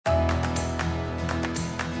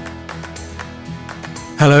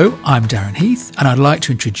Hello, I'm Darren Heath, and I'd like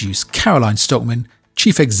to introduce Caroline Stockman,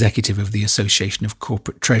 Chief Executive of the Association of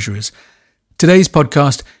Corporate Treasurers. Today's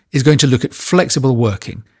podcast is going to look at flexible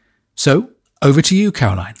working. So, over to you,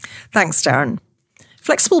 Caroline. Thanks, Darren.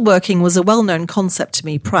 Flexible working was a well-known concept to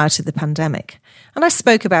me prior to the pandemic, and I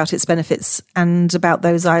spoke about its benefits and about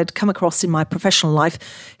those I had come across in my professional life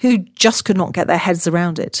who just could not get their heads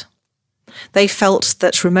around it. They felt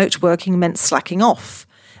that remote working meant slacking off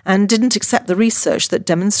and didn't accept the research that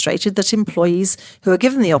demonstrated that employees who are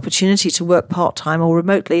given the opportunity to work part-time or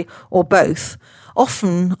remotely, or both,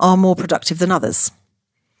 often are more productive than others,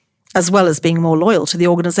 as well as being more loyal to the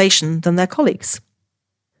organisation than their colleagues.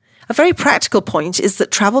 A very practical point is that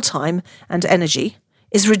travel time and energy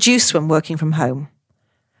is reduced when working from home,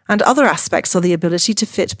 and other aspects are the ability to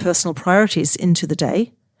fit personal priorities into the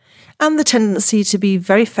day and the tendency to be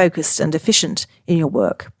very focused and efficient in your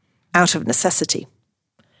work, out of necessity.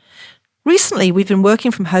 Recently, we've been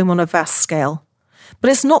working from home on a vast scale,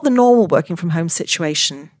 but it's not the normal working from home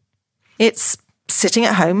situation. It's sitting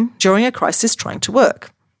at home during a crisis trying to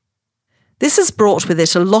work. This has brought with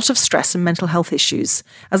it a lot of stress and mental health issues,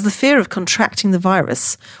 as the fear of contracting the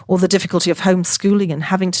virus, or the difficulty of homeschooling and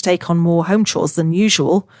having to take on more home chores than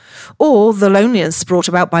usual, or the loneliness brought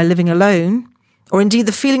about by living alone, or indeed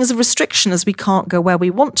the feelings of restriction as we can't go where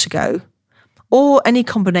we want to go, or any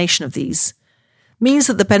combination of these, means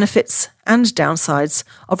that the benefits and downsides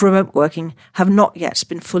of remote working have not yet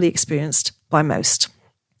been fully experienced by most.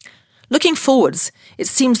 Looking forwards, it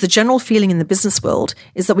seems the general feeling in the business world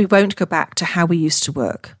is that we won't go back to how we used to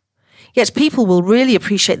work. Yet people will really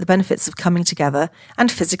appreciate the benefits of coming together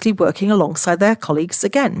and physically working alongside their colleagues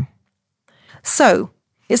again. So,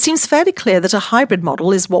 it seems fairly clear that a hybrid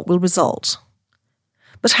model is what will result.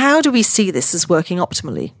 But how do we see this as working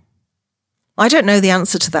optimally? I don't know the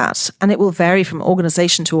answer to that, and it will vary from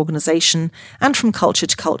organisation to organisation and from culture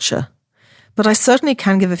to culture. But I certainly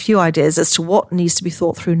can give a few ideas as to what needs to be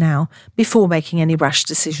thought through now before making any rash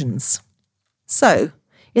decisions. So,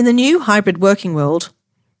 in the new hybrid working world,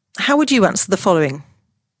 how would you answer the following?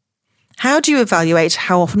 How do you evaluate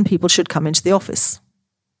how often people should come into the office?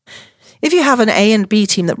 If you have an A and B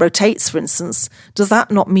team that rotates, for instance, does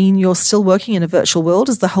that not mean you're still working in a virtual world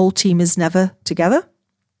as the whole team is never together?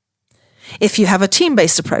 If you have a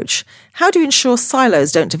team-based approach, how do you ensure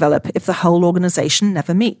silos don't develop if the whole organisation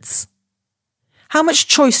never meets? How much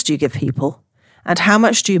choice do you give people? And how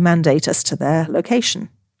much do you mandate as to their location?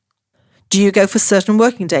 Do you go for certain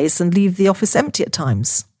working days and leave the office empty at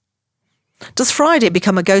times? Does Friday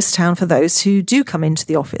become a ghost town for those who do come into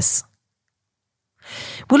the office?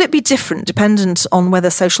 Will it be different dependent on whether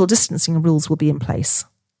social distancing rules will be in place?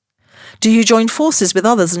 Do you join forces with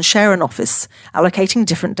others and share an office, allocating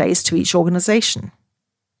different days to each organisation?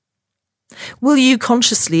 Will you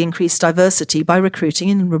consciously increase diversity by recruiting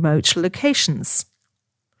in remote locations?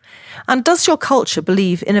 And does your culture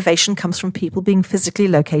believe innovation comes from people being physically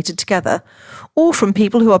located together, or from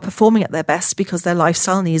people who are performing at their best because their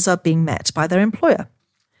lifestyle needs are being met by their employer?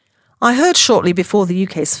 I heard shortly before the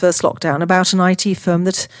UK's first lockdown about an IT firm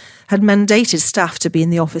that had mandated staff to be in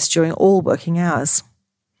the office during all working hours.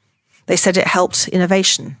 They said it helped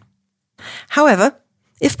innovation. However,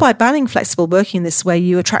 if by banning flexible working this way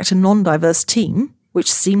you attract a non-diverse team,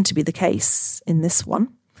 which seemed to be the case in this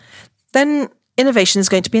one, then innovation is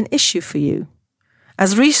going to be an issue for you,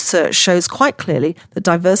 as research shows quite clearly that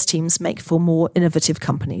diverse teams make for more innovative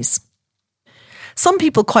companies. Some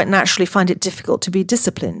people quite naturally find it difficult to be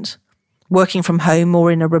disciplined, working from home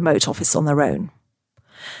or in a remote office on their own.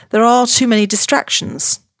 There are too many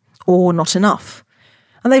distractions, or not enough,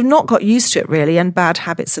 and they've not got used to it really, and bad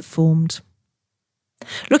habits have formed.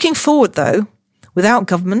 Looking forward though, without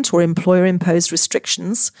government or employer-imposed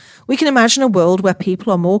restrictions, we can imagine a world where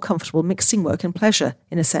people are more comfortable mixing work and pleasure,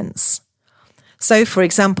 in a sense. So, for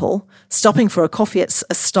example, stopping for a coffee at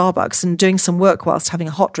a Starbucks and doing some work whilst having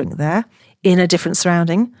a hot drink there, in a different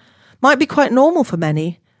surrounding, might be quite normal for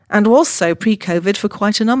many, and was so pre-COVID for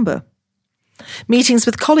quite a number. Meetings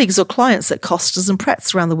with colleagues or clients at Costas and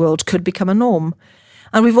Pretz around the world could become a norm,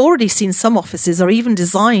 and we've already seen some offices are even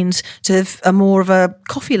designed to have a more of a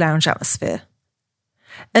coffee lounge atmosphere.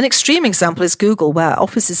 An extreme example is Google, where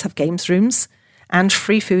offices have games rooms and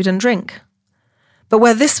free food and drink. But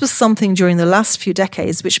where this was something during the last few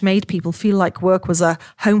decades which made people feel like work was a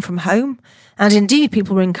home from home, and indeed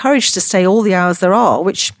people were encouraged to stay all the hours there are,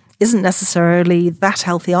 which isn't necessarily that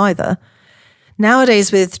healthy either.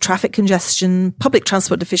 Nowadays, with traffic congestion, public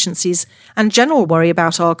transport deficiencies, and general worry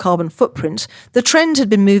about our carbon footprint, the trend had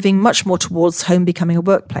been moving much more towards home becoming a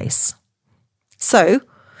workplace. So,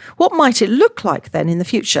 what might it look like then in the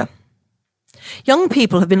future? Young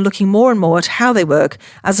people have been looking more and more at how they work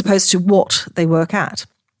as opposed to what they work at.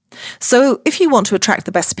 So if you want to attract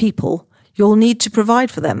the best people, you'll need to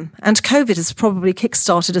provide for them, and COVID has probably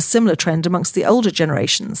kick-started a similar trend amongst the older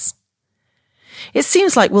generations. It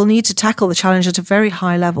seems like we'll need to tackle the challenge at a very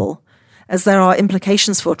high level, as there are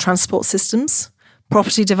implications for transport systems,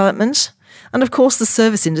 property development, and of course the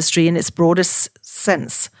service industry in its broadest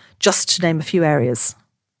sense, just to name a few areas.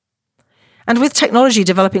 And with technology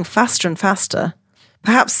developing faster and faster,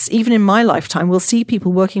 perhaps even in my lifetime we'll see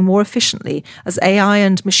people working more efficiently as AI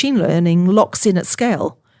and machine learning locks in at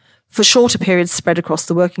scale, for shorter periods spread across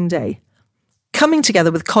the working day, coming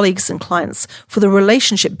together with colleagues and clients for the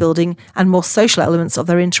relationship building and more social elements of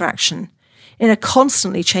their interaction, in a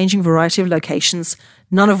constantly changing variety of locations,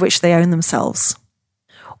 none of which they own themselves.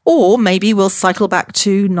 Or maybe we'll cycle back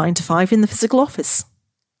to 9 to 5 in the physical office.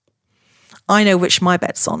 I know which my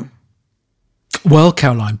bet's on. Well,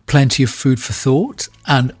 Caroline, plenty of food for thought,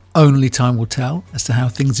 and only time will tell as to how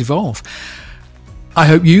things evolve. I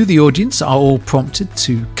hope you, the audience, are all prompted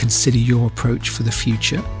to consider your approach for the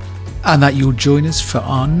future, and that you'll join us for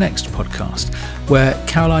our next podcast, where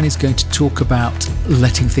Caroline is going to talk about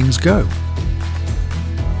letting things go.